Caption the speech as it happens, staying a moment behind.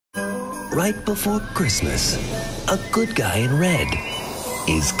right before Christmas, a good guy in red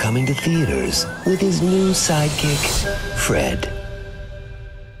is coming to theaters with his new sidekick, Fred.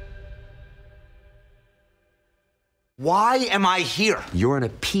 Why am I here? You're in a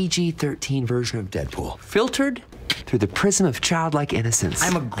PG-13 version of Deadpool, filtered through the prism of childlike innocence.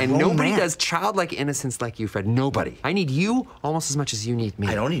 I'm a grown And nobody man. does childlike innocence like you, Fred. Nobody. I need you almost as much as you need me.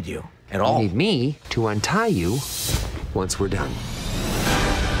 I don't need you at all. You need me to untie you once we're done.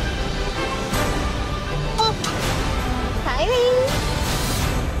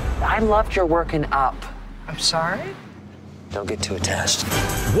 I loved your working up. I'm sorry? Don't get too attached.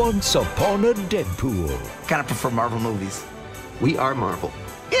 Once upon a Deadpool. Kind of prefer Marvel movies. We are Marvel.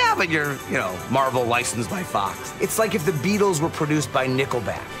 Yeah, but you're, Marvel licensed by Fox. It's like if the Beatles were produced by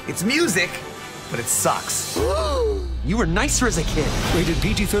Nickelback. It's music, but it sucks. You were nicer as a kid. Rated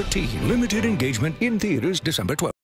PG-13. Limited engagement in theaters December 12th.